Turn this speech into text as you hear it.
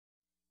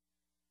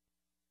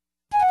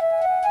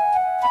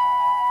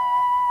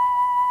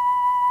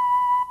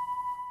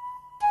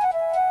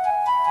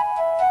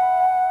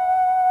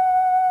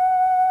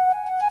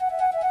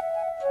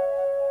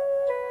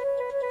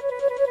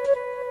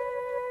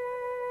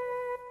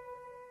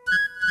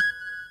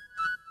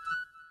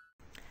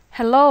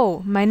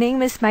Hello, my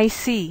name is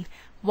Maisi.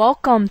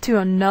 Welcome to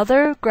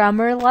another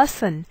grammar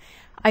lesson.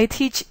 I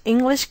teach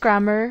English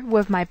grammar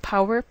with my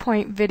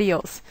PowerPoint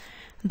videos.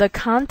 The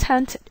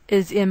content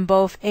is in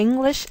both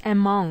English and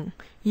Hmong.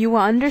 You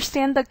will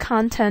understand the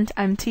content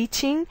I'm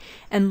teaching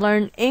and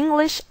learn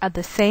English at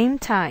the same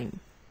time.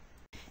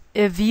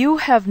 If you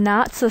have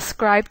not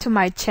subscribed to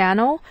my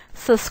channel,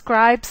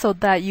 subscribe so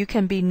that you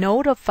can be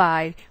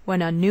notified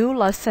when a new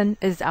lesson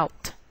is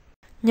out.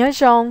 Nhớ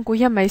rằng của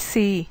mấy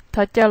gì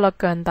thật cho là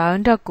cần tới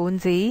đó cũng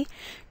gì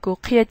của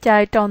kia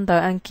chạy trong tờ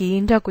anh ký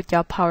đó của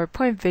cho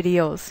PowerPoint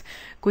videos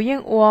của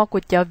những ua của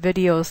cho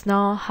videos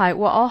nó hay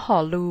ua ở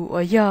họ lù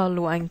ở giờ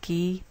lù anh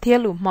ký thiết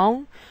lù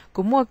mong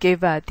của mua cái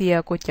và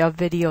tia của cho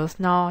videos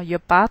nó giờ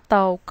bắt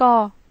đầu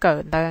có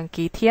cần tờ anh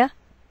ký thiết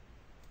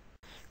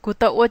của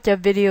tờ ua cho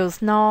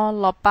videos nó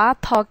là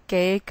bắt thọ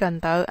cái cần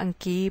tờ anh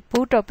ký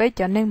bút đầu bé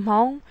cho nên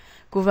mong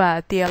của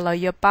và tia là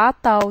giờ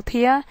bắt đầu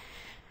thiết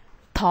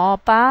thọ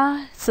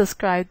ba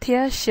subscribe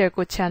thia share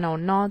của channel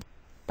nó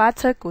ba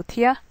thơ của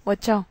thia và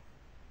chào.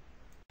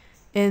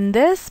 In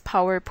this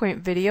PowerPoint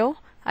video,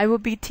 I will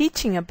be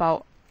teaching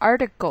about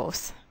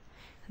articles.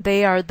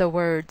 They are the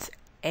words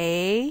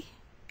a,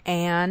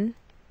 an,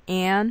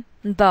 and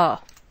the.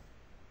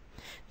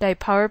 Tại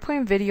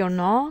PowerPoint video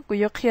nó của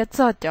yo kia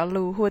cho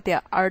lưu hua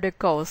the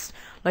articles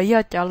là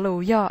yo cho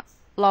lưu yo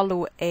la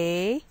lưu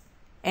a,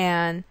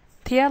 and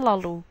thia la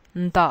lưu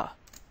the.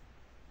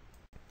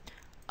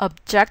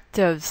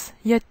 Objectives.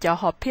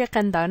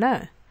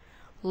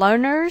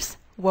 Learners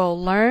will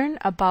learn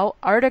about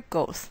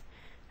articles.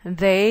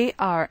 They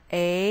are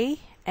a,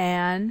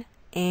 an,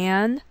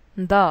 and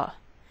the.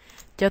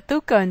 Cho tu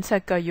cần sẽ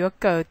có yếu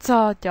cờ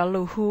cho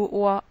lưu hu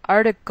or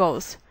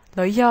articles.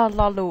 Lợi do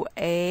lo lưu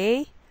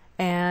a,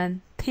 and,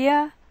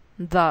 thia,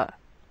 the.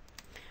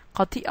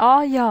 Có thì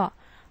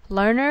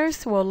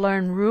learners will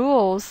learn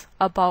rules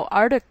about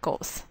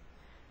articles.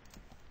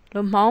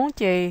 Lúc mong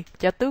chị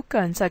cho tú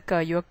cần sẽ cờ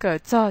yếu cờ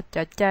cho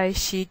chạy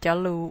si cho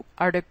lưu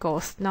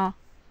articles nó.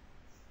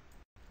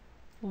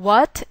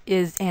 What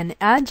is an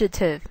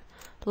adjective?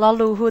 Là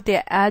lưu hữu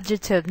the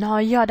adjective nó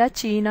yếu đã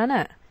chi nó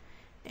nè.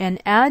 An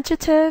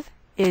adjective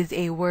is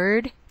a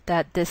word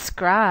that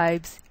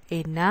describes a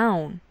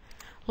noun.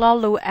 Là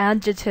lưu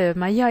adjective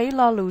mà yếu ý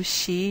là lưu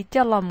si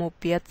cho là một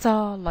biệt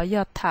cho, là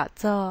yếu thả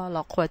cho,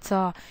 là khoa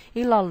cho,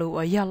 ý là lưu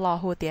ở yếu là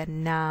hữu the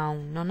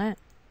noun nó nè.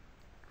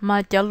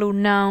 Mà cho lưu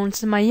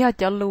nouns mà ya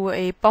cho lưu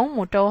ấy bóng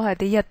một trâu hay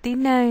thì ya tí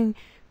năng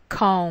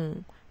không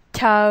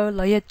cho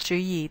là ya chú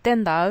ý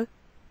tên đó.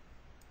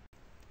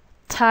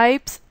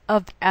 Types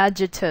of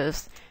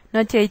adjectives.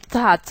 Nó chỉ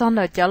thả trong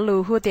đó cho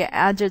lưu hữu the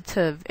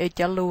adjective ấy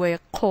cho lưu ấy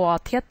khoa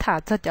thiết thả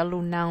cho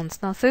lưu nouns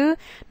nó xứ.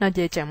 Nó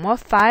chỉ chẳng mất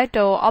phải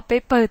đồ ở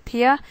paper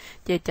thiết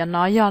chỉ cho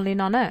nó ya lên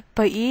nó nè.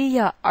 Bởi ý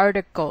ya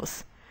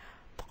articles.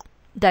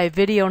 Đại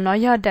video nó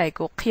ya đại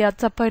của kia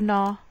cho bởi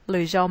nó.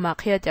 Lưu dâu mà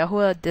kia cho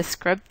hữu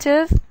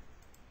descriptive,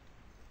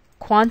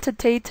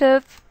 quantitative,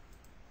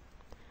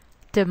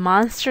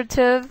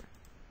 demonstrative,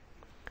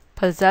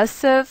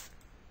 possessive,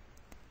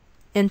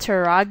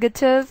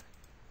 interrogative,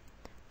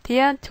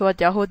 thia chua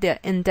cho hữu địa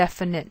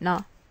indefinite nó.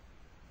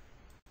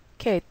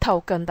 Okay,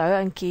 thầu cần tới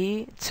anh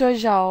ký chưa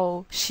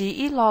giàu xí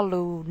ý lo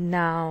lù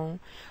nào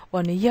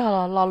và nếu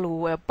giờ lo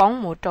lù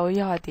bóng một trâu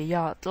giờ thì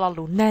giờ lo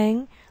lù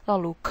nén lo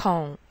lù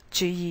không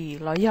chú ý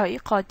lo giờ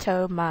ít khó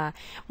chơi mà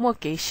mua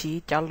cái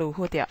xí cho lù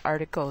hữu địa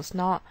articles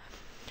nó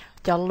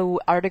cho lù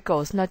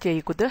articles nó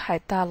chỉ của đứa hai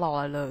ta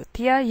lo là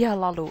thia giờ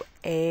lo lù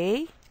a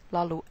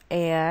lo lù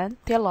an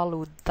thia lo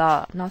lù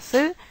the nó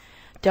xứ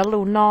cho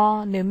lù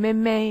nó nếu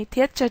mê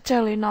thiết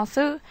chơi lên nó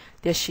xứ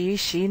thì xí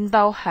xin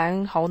đâu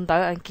hàng hồn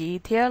tới anh ký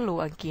thia lù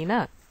anh ký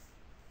nè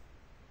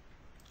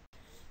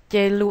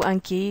chế lù anh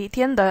ký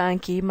thiên đời anh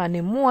ký mà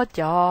nếu mua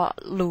cho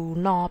lù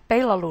nó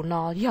bé là lù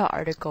nó giờ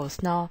articles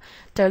nó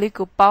cho lý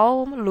cụ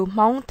bao lù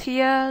mong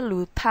thia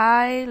lù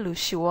Thái lù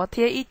xúa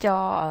thia ít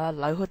cho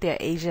lời hữu địa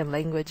Asian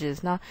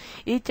languages nó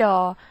ít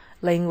cho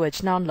language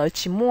nó lợi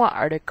chỉ mua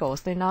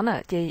articles nên nó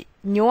nè chế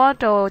nhớ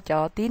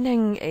cho tín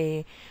hình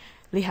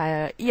lý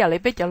hại ý là lấy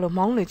bé cho lù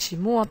mong lù chỉ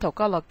mua thôi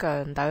có là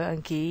cần đời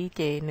anh ký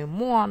chế nếu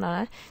mua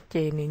nó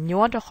chế nếu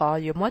nhớ cho họ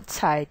vừa mất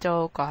xài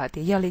cho có hại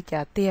thì giờ lý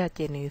trả tia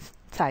chế nếu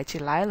xài chỉ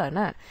lái rồi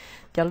nè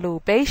cho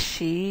lưu bé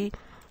sĩ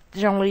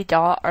trong lý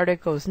cho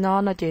articles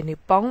nó chỉ ni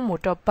bóng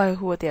một cho bao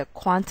hùa thì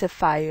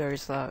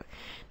quantifiers rồi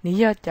ní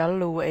giờ cho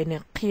lưu ấy nè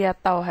kia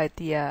tao hay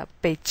thì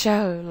bé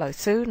chơi lời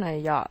xứ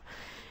này giờ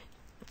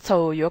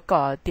sau yếu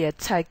có thì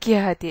xài kia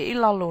hay thì ít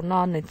lo lưu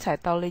nó nên xài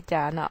tao lý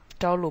trả nè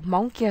cho lưu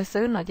móng kia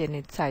xứ nó chỉ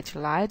ni xài chỉ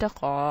lái đó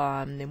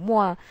họ nếu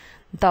mua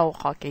đâu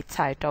họ cái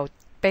xài cho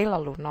bé là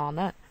lưu nó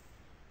nè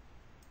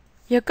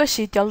giờ có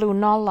gì cho lưu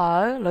nó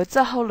lỡ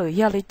cho hậu lỡ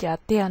giờ lý trả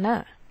tiền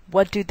nè.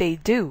 What do they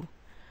do?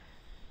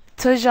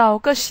 Thời gian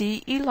có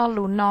gì ý là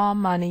lưu nó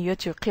mà nếu như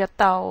chịu kia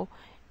tao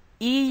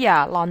ý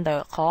ya làm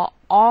được họ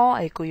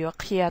ai cũng yêu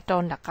kia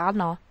trong đặc cá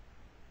nó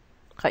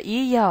cái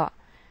ý ya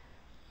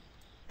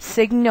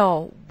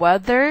signal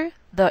whether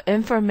the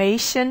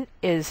information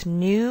is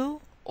new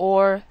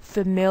or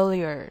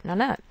familiar nó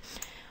nè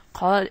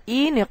có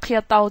ý nếu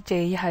kia tàu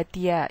chỉ hay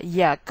địa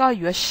giờ có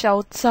yếu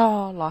sâu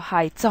cho là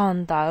hay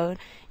chọn đó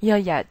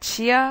giờ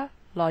chia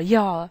là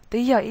giờ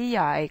tới giờ ý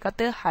giờ có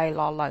tới hay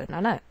là lời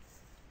nó nè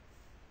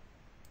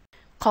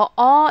có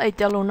ở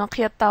cho luôn nó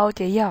kia tàu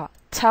chỉ giờ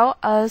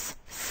tell us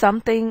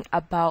something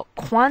about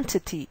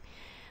quantity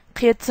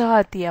kia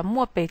cho địa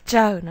mua bề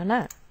chờ nó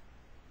nè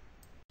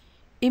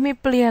imi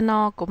plian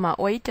nó cũng mà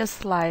ấy cho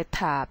slide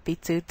thả bị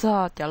chữ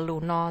cho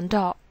luôn nó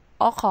đó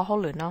ở khó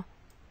hơn nữa nó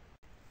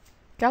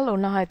cái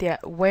luôn nó hay địa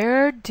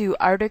where do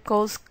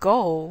articles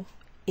go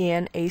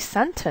in a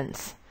sentence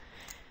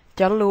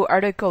cho luôn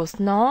articles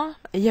nó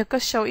giờ có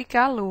show ý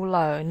cá luôn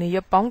là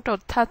nếu bóng trộn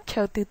thắt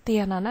theo từ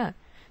tiền nè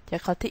cho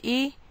có thể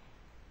ý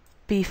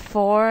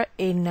before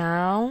a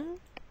noun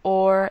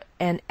or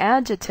an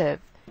adjective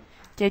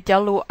cho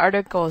luôn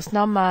articles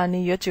nó mà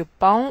nếu chữ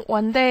bóng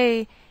one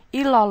day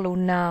ý là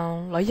luôn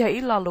noun là giờ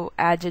ý là luôn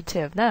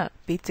adjective nè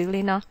bị chữ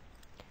lên nó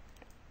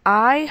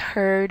I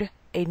heard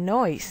a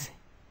noise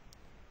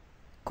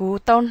cú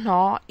tao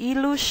nó ý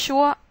lu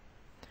xua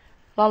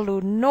là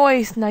lu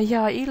noise này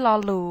giờ ý là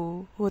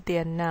lu hữu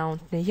tiền noun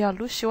này giờ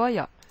lu xua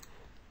vậy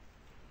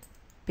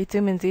bị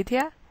chữ mình gì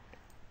thế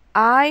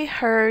I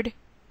heard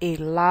a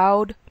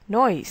loud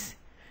noise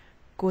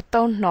cú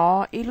tao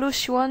nó ý lu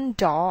xua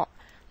đó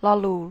là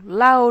lu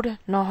loud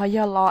nó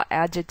giờ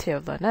là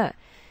adjective rồi nè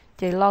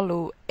chỉ là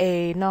lu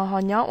a nó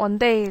nhớ one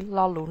day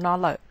là lu nó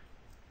lại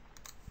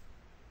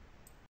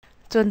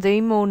chuẩn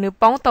gì mù nếu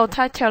bóng tàu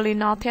thay theo lý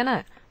nó thế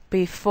này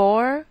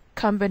before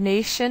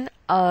combination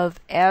of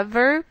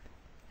adverb,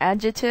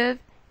 adjective,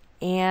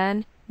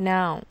 and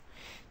noun.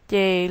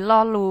 Chỉ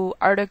là lu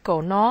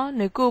article nó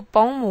nếu cứ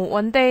bóng mù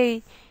one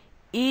day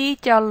ý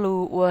cho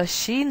lu của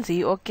xin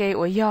gì ok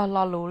của do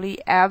là lu li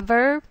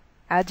adverb,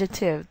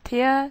 adjective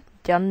thế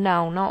cho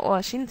noun nó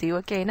của xin gì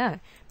ok nè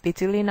bị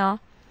chữ lý nó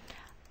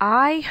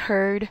I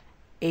heard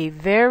a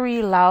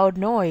very loud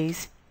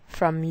noise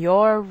from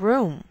your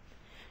room.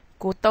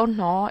 Cú tao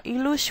nó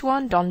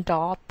illusion đòn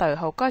đó từ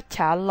hậu có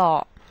trả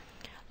lọ.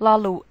 Là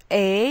lù a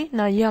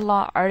nó giờ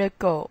là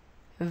article.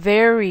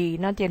 Very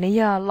nó chỉ nó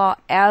giờ là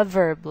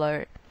adverb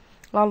lời.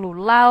 Là lù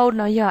loud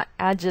nó giờ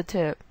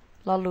adjective.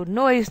 Là lù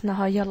noise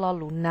nó giờ là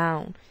lù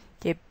noun.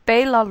 Chỉ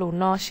bé là lù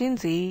nó xin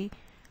gì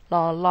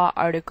là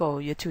article.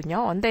 Giờ chủ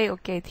nhau on đây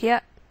ok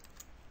thiệt.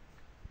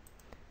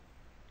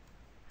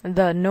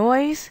 The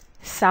noise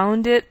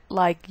sounded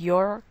like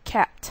your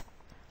cat.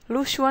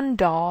 Illusion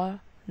đó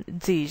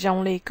gì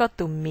trong lý có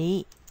tụ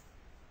mỹ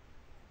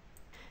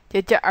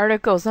cho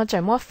articles nó chỉ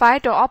mua phái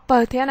đồ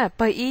upper thế này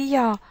bởi ý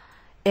do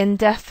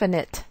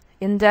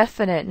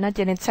indefinite nó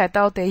chỉ nên chạy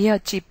tàu để giờ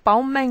chỉ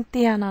báo mang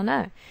tiền nó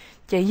nè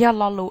chỉ giờ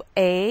lo lù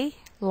a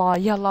lo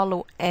giờ lo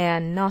lù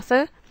and nó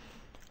chứ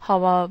họ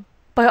mà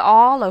bởi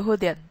ó là hữu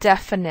địa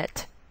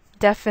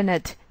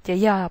definite chỉ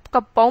giờ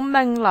có báo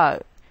mang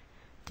lợi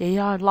chỉ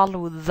giờ lo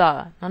lù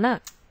the nó nè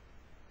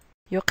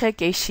yo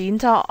cái xin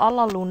cho ó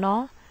lo lù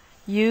nó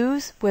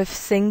use with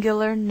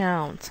singular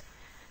nouns.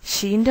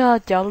 Xin đó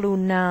cho lu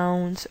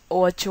nouns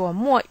or cho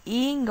mua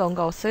in gong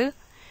gong sư.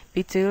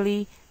 Bị chữ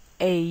li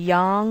a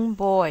young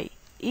boy.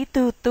 Ý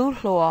tu tu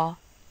lùa.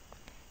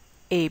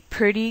 A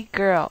pretty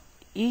girl.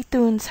 Ý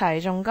tu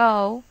chai rong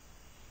gao.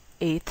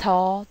 A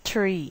tall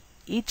tree.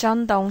 Ý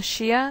chân đông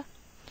xia.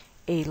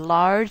 A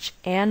large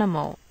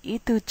animal. Ý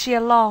tu chia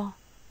lo.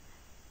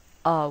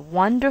 A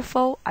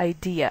wonderful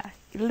idea.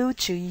 Ý lu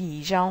chữ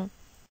yi rong.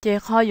 Chỉ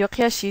khó yo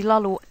kia xí lo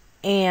lu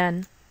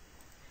an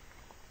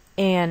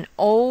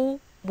old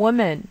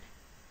woman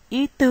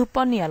ý tư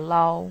bao nhiêu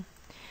lâu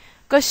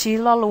có xí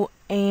lo lu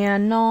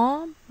an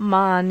nó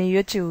mà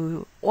nếu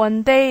chữ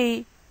one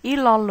day ý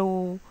lo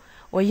lu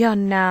và giờ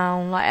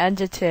noun là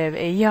adjective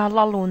ấy giờ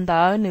lo luôn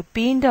đó nếu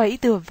biến đó ý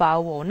từ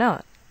vowel nè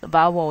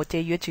vowel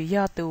thì yếu chữ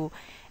giờ từ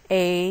a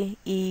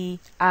e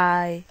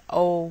I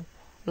o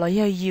là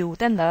giờ u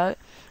tên đó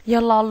giờ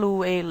lo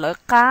lu a là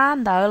cá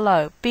đó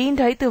là biến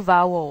thấy từ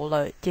vowel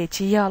là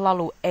chỉ giờ lo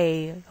lu a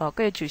rồi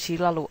cái chữ xí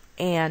lo lu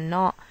an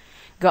nó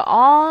cái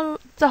all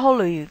cho hậu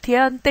lụy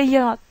thiên tây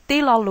giờ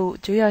tí lo lu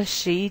chủ yếu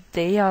xí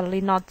tây giờ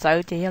li nó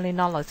走tây giờ li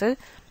nó là chứ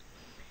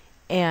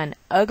an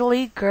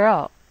ugly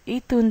girl ý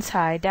tuân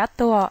sai đã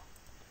to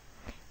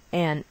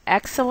an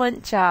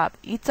excellent job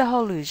ý cho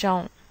hậu lụy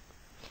rong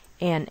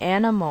an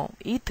animal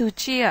ý tu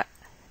chia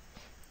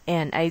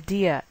an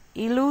idea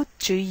ý lu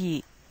chú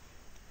ý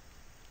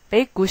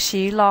bé cú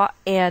xí lo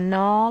an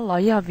nó lo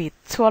giờ vì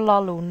chua lo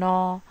lu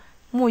nó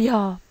mua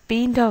giờ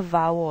biến được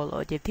vào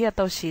rồi thì thiệt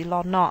tao xí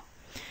lo nó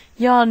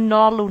giờ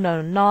nó lu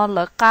nó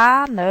là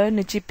cá nữa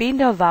nên chỉ biến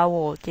được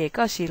vào thì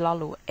có xí lo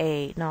lu a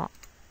nó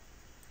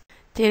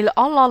thì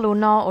lo lu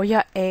nó ở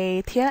giờ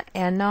a thiệt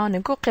an nó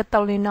nên có cái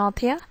tao li nó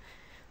thiệt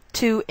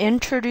to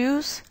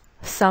introduce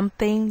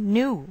something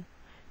new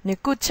nếu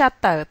cứ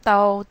chat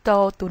tao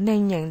tụi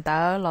nên nhận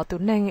tao là tụi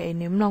nên ấy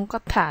nếu nó có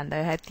thản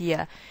đấy hay tiệt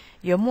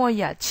有么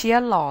也切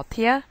老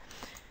天，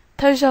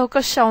他说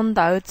个上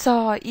头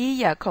做伊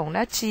也空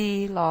了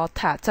只老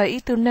塔做伊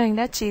都能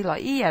了只老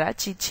伊也了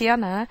只切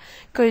呢，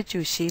佢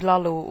就是老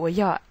路我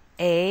要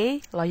A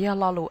là do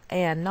lo lù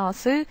N nó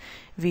sư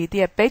vì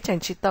tiệp bé chẳng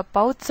chỉ tao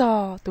báo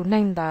cho tụ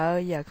nên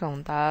tao và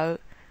không tao.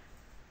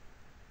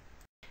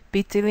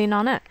 Bị tỷ lý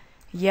nó nè.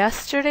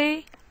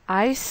 Yesterday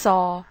I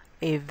saw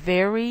a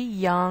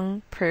very young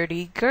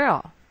pretty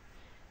girl.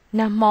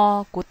 Nằm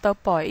mò của tao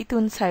bỏ ít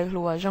tuần xài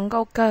lùa trong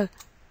câu cơ.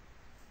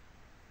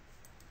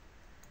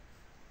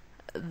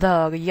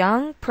 The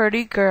young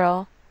pretty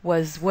girl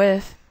was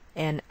with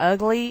an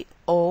ugly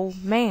old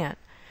man.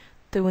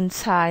 Tuần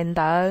xài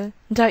tao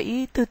cho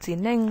ý tu chỉ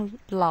nên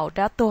lão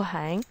đã tu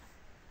hãng.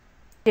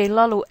 Thì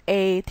lo lù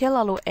A thế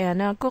lo lù N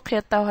á cũng khi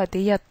tao hay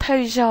thì giờ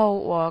thay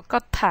dầu và có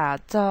thả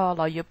cho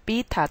lo yêu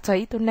bí thả cho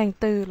ít tu nên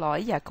tư lo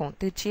ý giờ cũng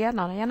tư chia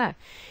nó nhá nè.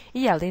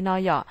 Ý giờ thì nó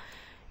giờ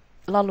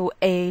lo lù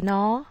A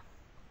nó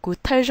cũng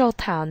thay dầu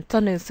thả cho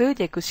nên xứ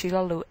thì cũng chỉ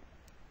lo lù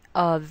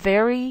a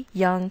very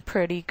young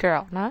pretty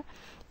girl nó.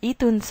 Ý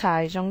tuần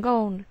xài trong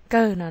câu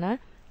cơ nè.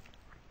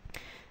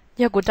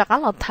 Giờ cũng chắc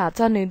là thả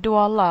cho nên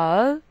đua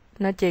lỡ.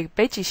 Nó chỉ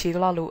bé chỉ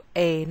lo lù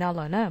A nó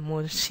là nè,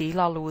 muốn chỉ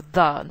lo lù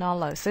the nó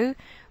là xứ.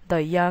 The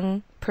young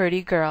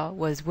pretty girl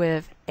was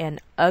with an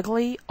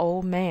ugly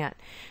old man.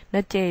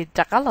 Nó chỉ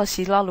chắc là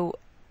chỉ lo lù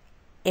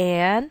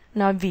and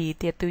nó vì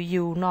tiệt từ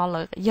you nó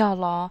là do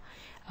lo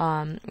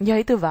do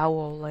ý từ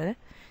vowel rồi.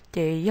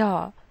 Chỉ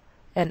do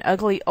an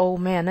ugly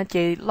old man nó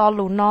chỉ lo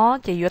lù nó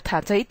chỉ vừa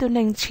thả cho ý từ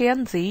nên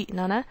chen gì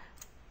nó nè.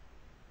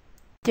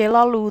 Chỉ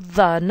lo lù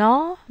the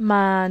nó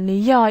mà nếu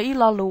do ý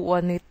lo lù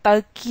ở nơi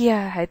tơ kia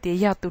hay thì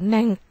do tụ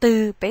nên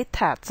tư bé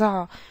thả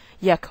cho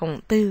và không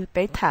tư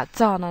bé thả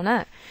cho nó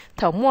nè.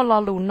 Thầu mua lo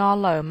lù nó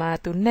lờ mà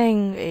tụ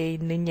nên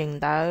nên nhận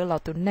đó là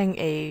tụ nên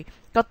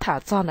có thả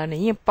cho nó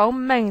nếu báo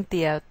mang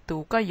thì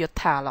tụ có vừa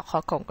thả là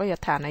họ không có vừa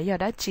thả này giờ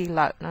đã chi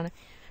lợi nó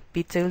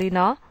bị xử lý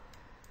nó.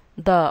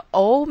 The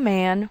old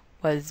man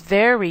was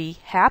very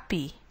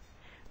happy.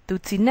 Tụ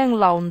chỉ nên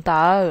lòng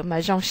đó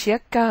mà trong xế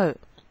cơ.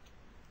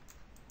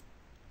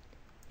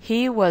 He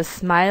was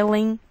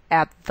smiling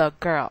at the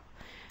girl.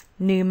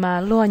 Nếu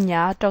mà luôn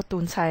nhớ cho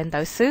tuần sai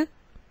đó xứ.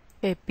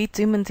 Biết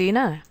chữ mình gì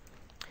nè.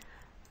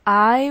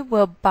 I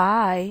will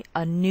buy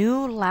a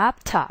new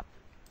laptop.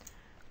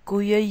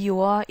 Kuya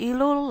yua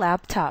ilu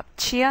laptop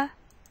chia.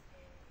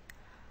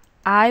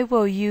 I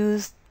will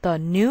use the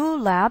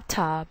new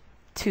laptop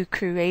to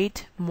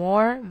create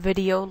more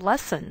video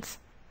lessons.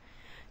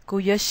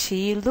 Kuya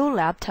shi lu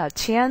laptop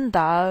chen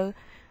đó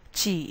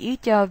chỉ ít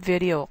cho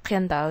video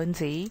khen đó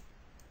gì.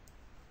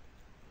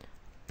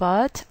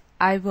 But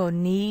I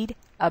will need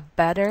a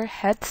better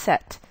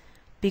headset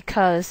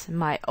because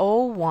my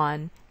old one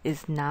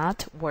is not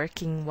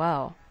working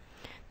well.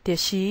 Tiếc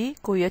sĩ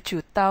cô yêu chủ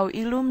tàu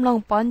ilum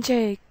long bón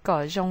chê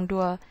có dòng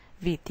đua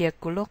vì tiếc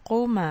của lúc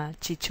cô mà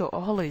chỉ chỗ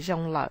ở lời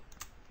dòng lợi.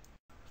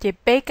 Chỉ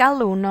bé cá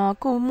lù nó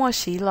cô mua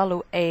sĩ là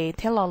lù A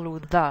theo là lù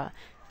the.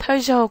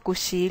 Thời giờ của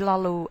sĩ là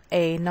lù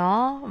A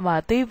nó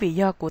và tuy vì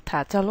do của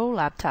thả cho lúc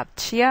laptop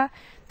chia.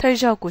 Thời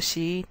giờ của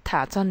sĩ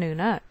thả cho nữ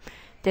nữa.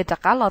 Để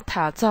tất cả là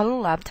thả cho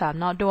lúc laptop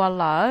nó đua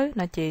lỡ,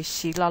 nó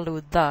chỉ là lù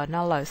the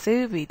nó lỡ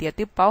xứ vì để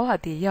tiếp báo hay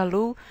thì do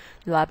lúc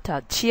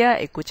laptop chia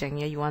ấy cũng chẳng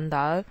như vậy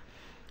đó.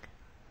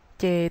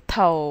 Chỉ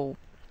thầu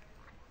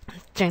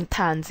chẳng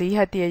thản gì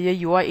hay thì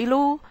do vậy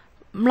lúc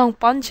lòng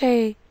bón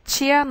chê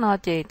chia nó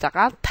chỉ tất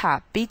cả thả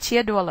bí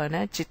chia đua lỡ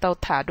nữa, chỉ tàu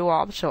thả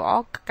đua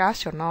số cả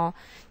số nó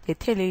thì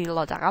thế thì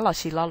là tất cả là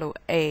chỉ là lù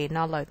A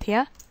nó lỡ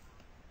thế.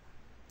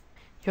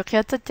 Rồi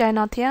khi tất cả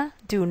nó thế,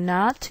 do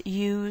not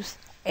use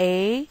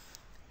A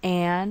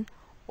and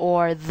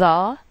or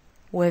the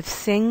with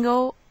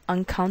single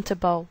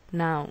uncountable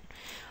noun.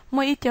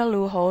 Mỗi ít cho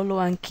lù hồ lù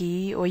ăn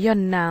ký or your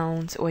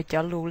nouns or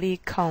cho lù ly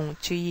không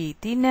chú ý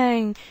tí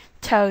nên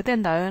chờ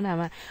tên đó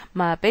nè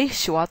mà bé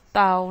sửa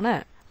tàu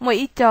nè. Mỗi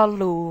ít cho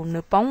lù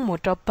nửa bóng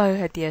một trò bơ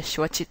hay tiệt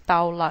sửa chỉ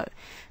tàu lợi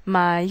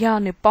mà do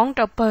nửa bóng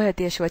trò bơ hay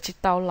tiệt sửa chỉ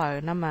tàu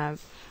lợi nè mà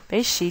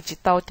bé chỉ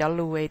tàu cho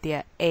lù hay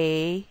tiệt A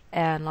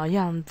and nó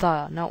dòng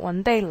the nó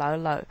vấn đề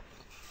lợi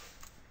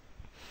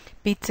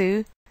bí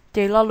chữ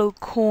chỉ lo lù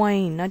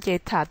coin nó chỉ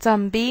thả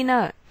chăm bí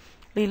nữa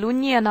lý lú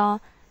nhia nó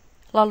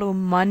lo lù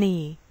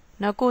money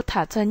nó cũng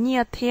thả chăm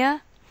nhia thế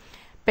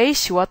bé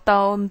sửa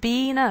tàu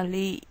bí nữa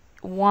lý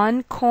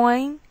one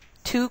coin,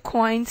 two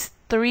coins,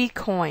 three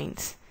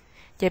coins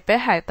chỉ bé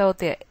hải tàu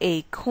thì a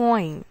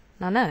coin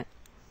nó nè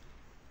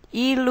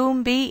y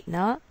lùm bí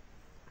nó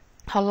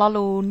họ lo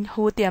lù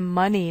hú tiền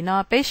money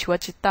nó bé sửa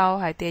chỉ tàu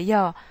hải thì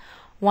do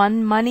one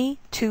money,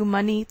 two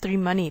money, three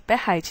money. Bé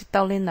hai chỉ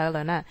tao lên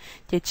nữa nè.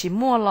 Chỉ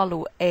mua lo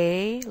lù A,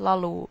 lo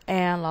lù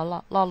N,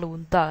 lo lù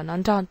the. Nó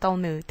cho tao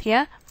nữ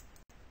thế.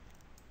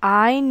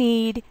 I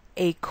need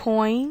a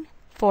coin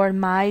for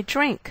my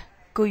drink.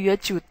 Cô yêu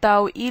chủ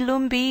tao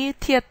ilum bi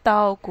thiệt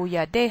tao cô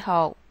yêu để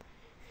hậu.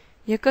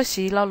 Yêu có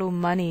gì lo lù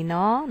money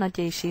nó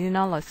chỉ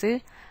nó là sự.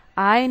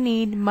 I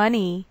need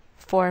money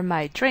for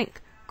my drink.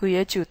 Cô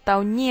yêu chủ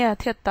tao nhia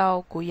thiệt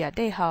tao cô yêu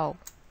để hậu.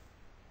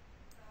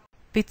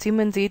 Bị chữ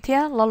mình gì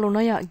thế? Lo lù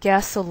nó là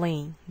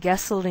gasoline.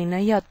 Gasoline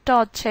nó là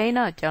trò chế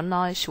nó cho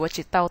nó sửa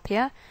chỉ tàu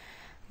thế.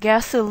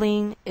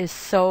 Gasoline is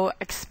so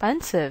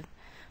expensive.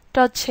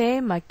 Trò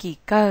chế mà kỳ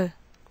cơ.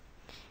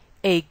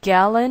 A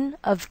gallon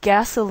of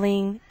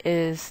gasoline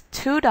is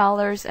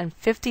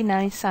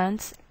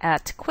 $2.59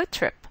 at Quick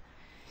Trip.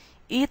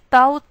 Ít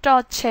tàu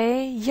cho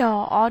chế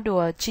do ở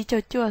đùa chỉ cho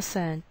chua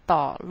sen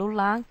tỏ lú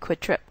láng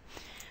Quick Trip.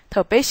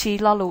 Thở bế sĩ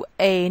lo lù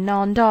A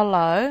non đo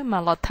lỡ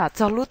mà lo thả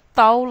cho lú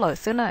tàu lỡ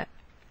xứ này.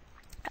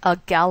 A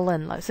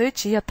gallon lỡ xứ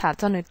chỉ thả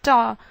cho người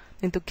cho,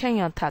 nhưng tụi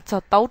khen thả cho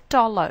tàu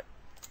cho lỡ.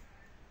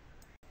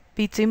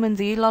 Bị chỉ mình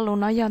gì lo lù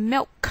nói là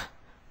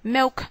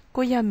milk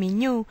của nhà mì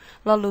nhu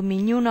lo lù mì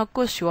nhu nó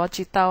của sủa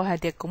chỉ tàu hay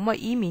để cũng mà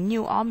ý mì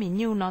nhu ở mì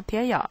nhu nó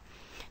thế vậy.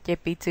 Vậy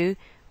bị chữ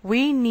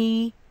we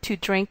need to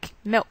drink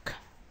milk.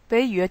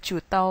 Bây giờ chủ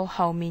tàu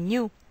hậu mì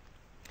nhu.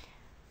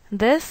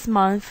 This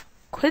month,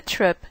 Quick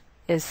Trip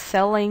is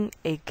selling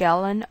a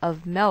gallon of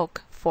milk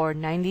for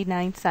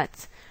 99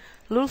 cents.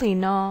 Lúc thì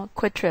nó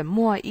Quick Trip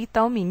mua ý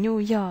tàu mì nhu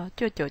giờ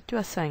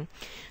chua sang.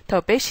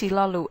 Thầu bé xí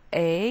lo lù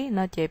ế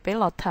nó chỉ bé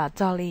lo thả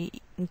cho li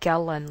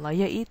gallon là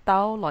giờ ít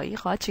tàu là ít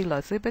khó chỉ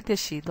là dưới bé thì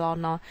xí lo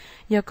nó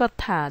giờ có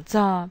thả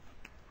cho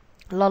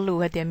lo lù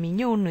hay để mì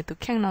nhu nữa tụi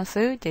khen nó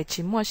xứ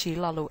chỉ mua xí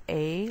lo lù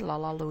ế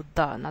lo lù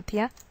đỡ nó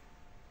thế.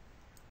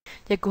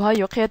 Giờ cô hỏi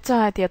có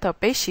cho thì thầu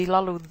bé xí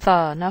lo lù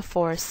đỡ nó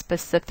for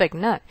specific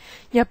nữa.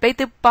 Giờ bé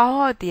tự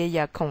bảo thì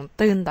giờ không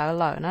tương đỡ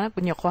lỡ nó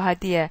cũng nhiều cô hỏi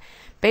thì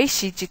bé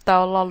xí chỉ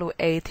tàu lo lù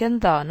ế thiên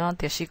đỡ nó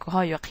thì xí cô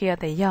hỏi có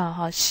thì giờ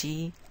họ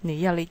xí nữa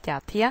giờ lý trả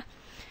thế.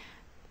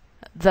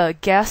 The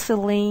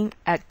gasoline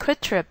at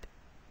Quick Trip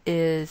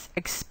is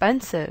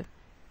expensive.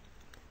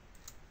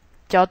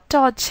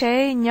 Cho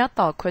chế nhớ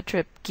tàu Quick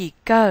Trip kỳ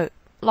cơ.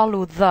 Lo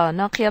lù giờ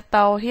nó kia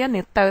tàu hiến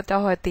nửa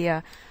tàu hồi tìa.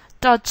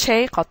 Cho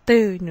chế có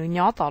tư nửa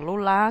nhớ tàu lù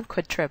lá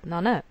Quick Trip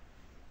nó nè.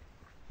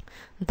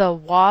 The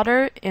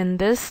water in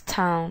this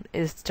town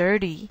is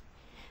dirty.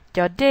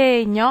 Cho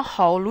đê nhớ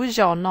hậu lù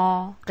dò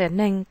nó cái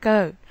nên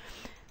cơ.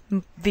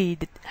 Vì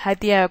hai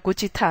tia của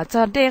chị thả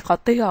cho đê có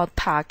tư họ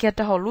thả kia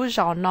cho họ lú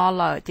giò nó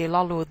là chỉ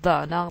lo lù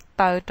đỡ nó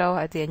tao cho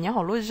hai tia nhớ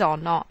họ lú giò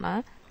nó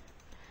nè.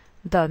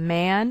 The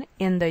man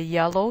in the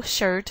yellow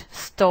shirt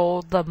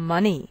stole the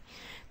money.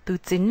 Tụi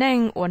chỉ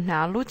nên ổn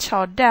hả lú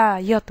cho đa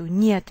do tụi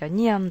nhia cho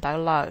nhiên đỡ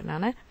lợ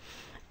nè.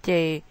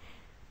 Chỉ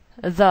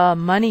the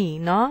money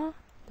nó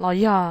là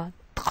do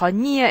khó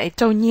nhia ở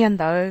trong nhiên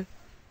đỡ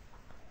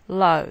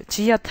lợ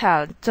chỉ là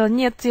thả cho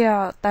nhia chia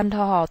tan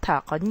thọ họ thả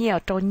có nhiều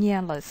trong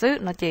nhia lợ xứ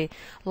nó chỉ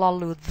lo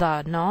lù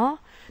giờ nó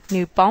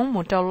nếu bóng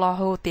một trâu lo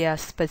hô thì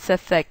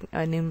specific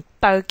ở nếu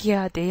tao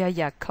kia thì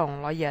giờ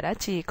không lo giờ đã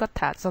chỉ có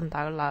thả trong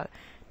tao lợ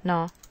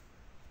nó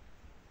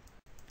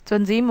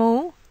chuẩn gì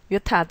mù yêu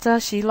thả cho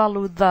chỉ lo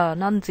lù giờ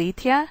nó gì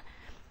thế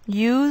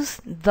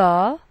use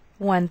the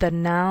when the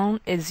noun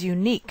is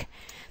unique.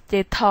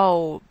 Chỉ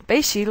thầu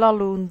bé sĩ lo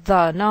luôn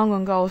the nó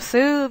ngon gầu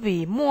sư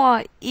vì mua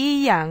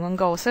ý dạng ngon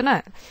gầu sư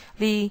nè.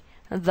 Vì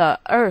the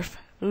earth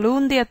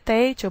luôn địa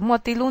tế cho mua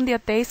tí luôn địa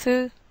tế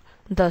sư.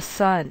 The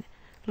sun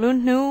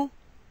luôn nu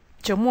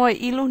cho mua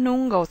ý luôn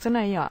nu gầu sư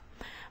này ạ.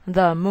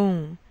 The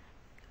moon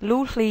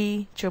lưu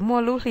ly cho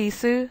mua lưu ly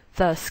sư.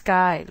 The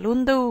sky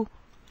luôn du.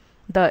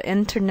 The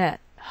internet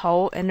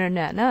whole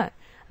internet nè.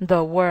 The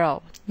world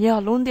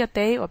luôn địa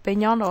tế ở bên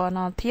nhau đó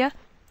nó thiết.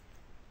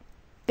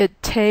 It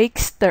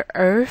takes the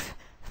Earth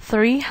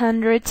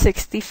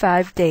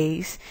 365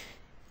 days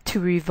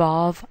to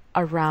revolve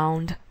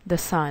around the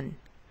sun.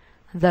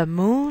 The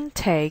moon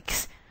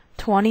takes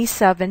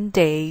 27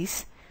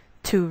 days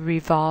to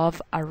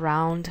revolve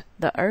around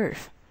the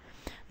Earth.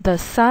 The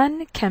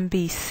sun can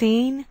be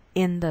seen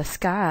in the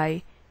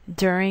sky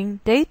during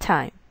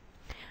daytime.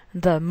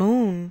 The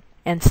moon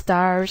and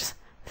stars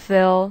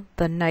fill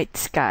the night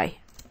sky.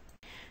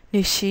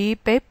 Nếu sĩ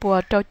bé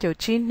bùa trâu chầu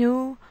chi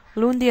nu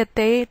luôn địa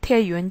tế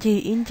theo yuan gì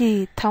in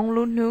gì thông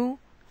luôn nu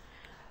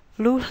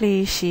lưu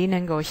ly sĩ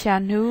nên gọi xa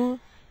nu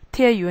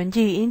theo yuan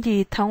gì in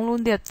gì thông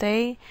luôn địa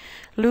tế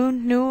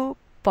luôn nu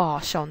bỏ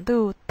sống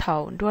tu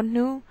thầu luôn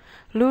nu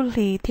lưu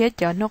ly theo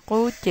cho nó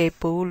cố chế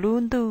bù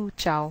luôn tu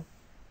chào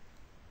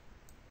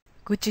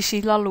cú chỉ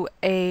sĩ lo lu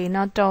a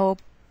nó cho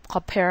có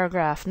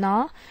paragraph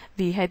nó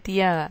vì hai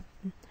tia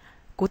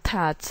cú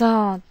thả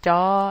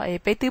cho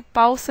bé tư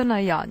bao xưa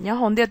này ạ nhớ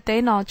hôm địa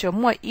tế nó cho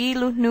mua y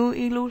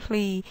lu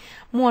ly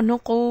mua nó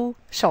cú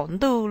sống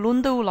tu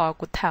luôn tu là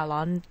cú thả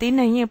là tin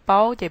này như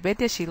bao chỉ bé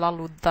tư sĩ lo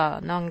lu đờ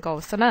nó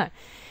cầu xưa này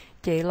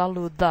chỉ lo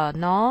lu đờ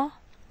nó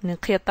nếu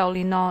khi tao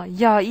li nó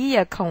giờ ý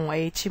là không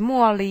ấy chỉ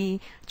mua li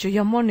chủ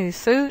yếu mua nữ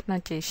sư nó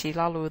chỉ sĩ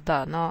lo lu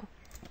đờ nó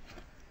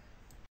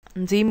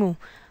gì mu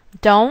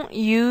don't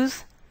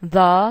use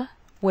the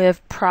with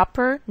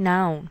proper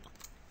noun.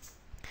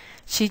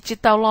 Chỉ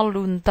tao lo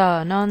luôn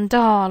tờ non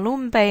đó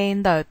luôn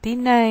bên tờ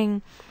tin nên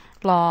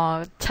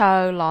lo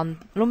chờ lo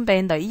luôn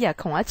bên tờ ý là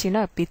không ai chỉ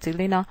nói bị xử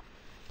lý nó.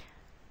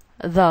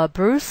 The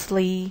Bruce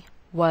Lee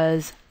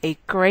was a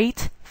great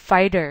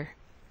fighter.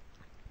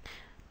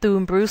 Từ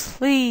Bruce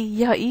Lee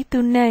giờ ý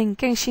tu nên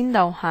càng xin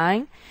đầu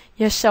hàng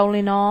giờ sau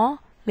lên nó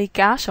lý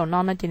cá sau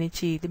nó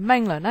chỉ thì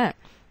mang lại nè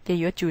giờ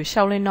giờ chủ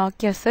sau lên nó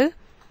kia xứ.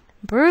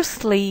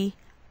 Bruce Lee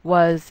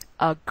was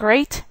a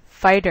great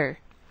fighter.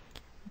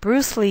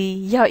 Bruce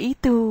Lee do ý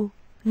tu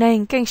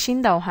nên càng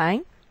xin đầu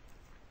hàng.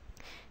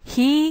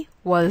 He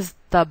was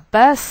the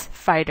best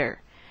fighter.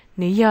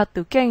 Nì giờ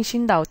tụ kênh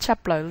xin đầu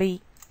chấp lời li.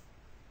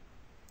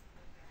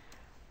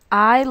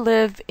 I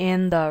live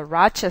in the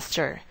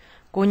Rochester.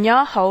 Cô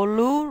nhớ hậu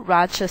lưu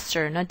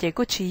Rochester nó chỉ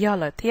có chỉ giờ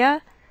là thế.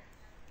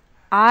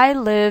 I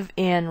live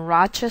in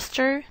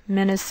Rochester,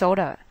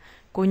 Minnesota.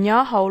 Cô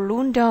nhớ hậu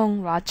lưu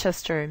đông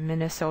Rochester,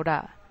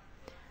 Minnesota.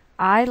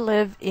 I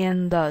live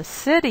in the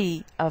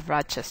city of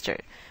Rochester.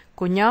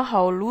 Cô nhớ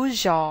hậu lưu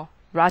giò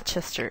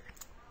Rochester.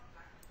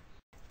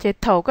 Chỉ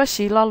thầu có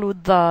xí lo lưu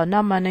the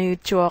nó mà nữ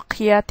chùa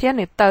kia thế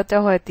này tao cho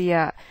hồi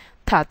tìa.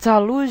 Thả cho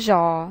lưu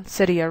giò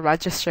city of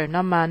Rochester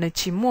nó mà nữ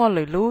chỉ mua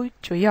lời lưu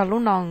chủ yếu lưu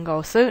nó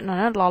ngầu sư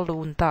nó lo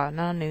lưu tờ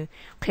nó nữ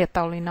kia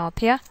tao lên nó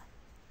thế.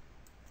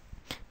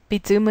 Bị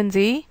chữ mình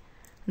gì?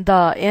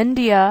 The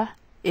India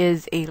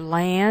is a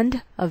land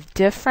of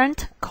different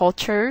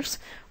cultures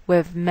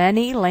with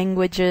many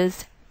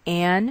languages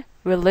and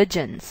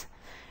religions.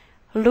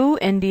 Lưu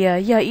India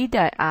giờ ý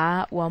đại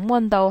á và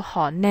muốn đâu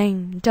họ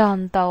nên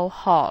đơn đâu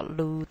họ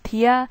lưu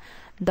thia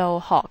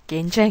đâu họ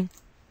kiến tranh.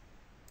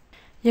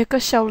 Giờ có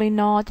sau lên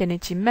nó cho nên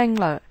chỉ mang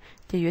là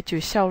chỉ có chữ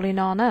sau lên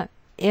nó nè.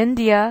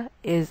 India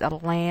is a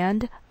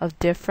land of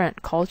different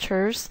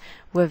cultures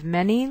with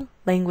many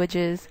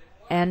languages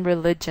and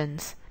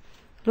religions.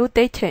 Lưu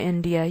tế cho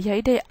India giờ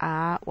ý đại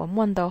á và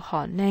muốn đâu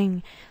họ nên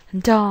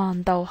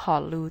đơn đâu họ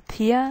lưu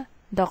thia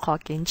đâu họ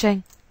kiến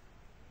tranh.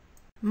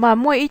 Mà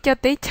mỗi ít cho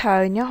tế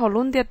trời nhớ họ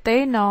luôn tiết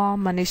tế nó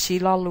mà nếu xí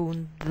lo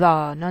luôn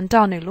the nó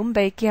cho nên luôn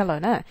bê kia rồi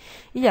nè.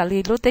 Ý giả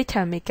lý lúc tế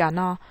trời mình cả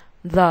nó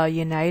the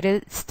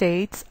United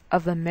States of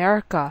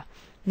America.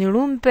 Nếu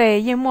luôn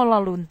bê nhưng mua lo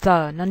luôn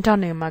the nó cho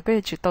nên mà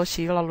cái chữ tao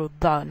xí lo luôn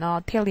the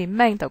nó theo lý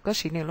mang tao có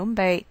xí nên luôn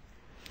bê.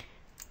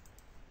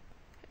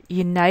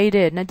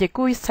 United nó chỉ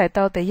cúi xài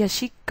tao tế giờ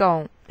xí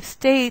cộng.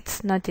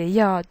 States nó chỉ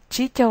giờ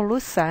chỉ châu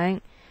lúc sáng.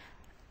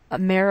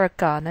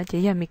 America nó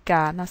chỉ giờ mình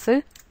cả nó xứ.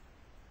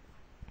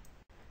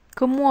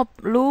 Cứ mua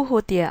lưu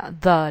hồ tiệt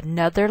the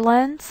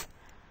Netherlands,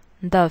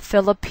 the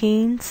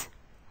Philippines,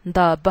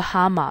 the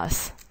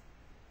Bahamas.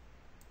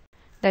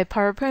 Đây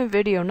PowerPoint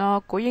video nó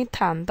có những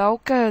thản đâu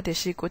cơ thì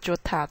chỉ có chỗ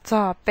thả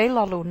cho bé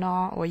lo lù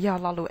nó, và giờ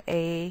lo lù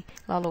a,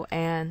 lo lù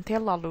an, thế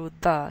lo lù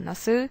the nó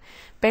xứ.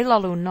 Bé lo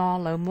lù nó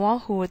là mua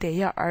hồ thì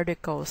giờ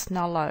articles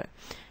nó là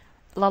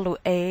lo lù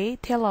a,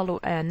 thế lo lù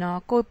an nó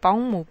có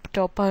bóng một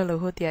chỗ bơ lù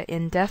hồ tiệt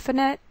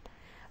indefinite,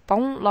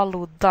 bóng lo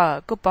lù the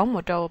có bóng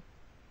một chỗ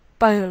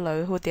bơ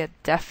lù hồ tiệt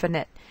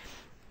definite.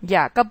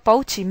 Dạ các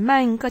bố chỉ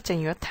mang có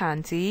chẳng có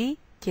thản gì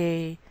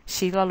thì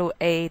xí lo lù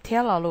a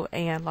theo lo lù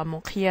an là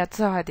một kia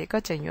cho thì có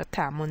chẳng có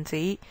thả môn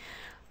gì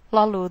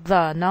lo lù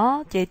the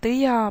nó chỉ tới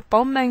giờ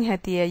bố mang hay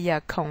thì giờ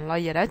không lo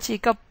giờ đó chỉ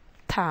có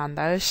thản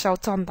đó sau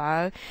trong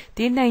đó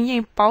tí nên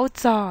yên bố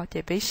cho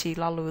thì bị xí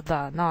lo lù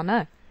the nó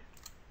nè.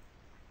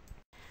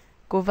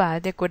 Cô vài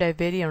thì cô đại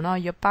video nó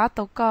giờ bắt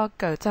đầu có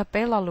cỡ cho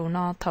bé lo lù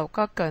nó thầu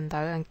có cần đó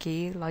ăn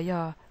ký lo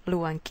giờ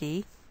lù ăn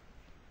ký.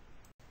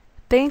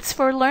 Thanks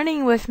for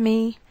learning with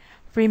me.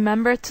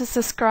 Remember to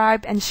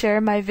subscribe and share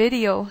my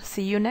video.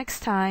 See you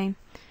next time.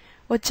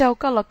 Và chào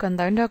các bạn cần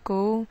đến đó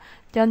cô.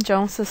 Dân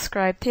trọng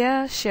subscribe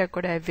thia, share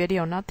của đại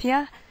video nó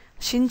thia.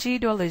 Xin chỉ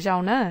đua lời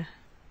giàu nữa.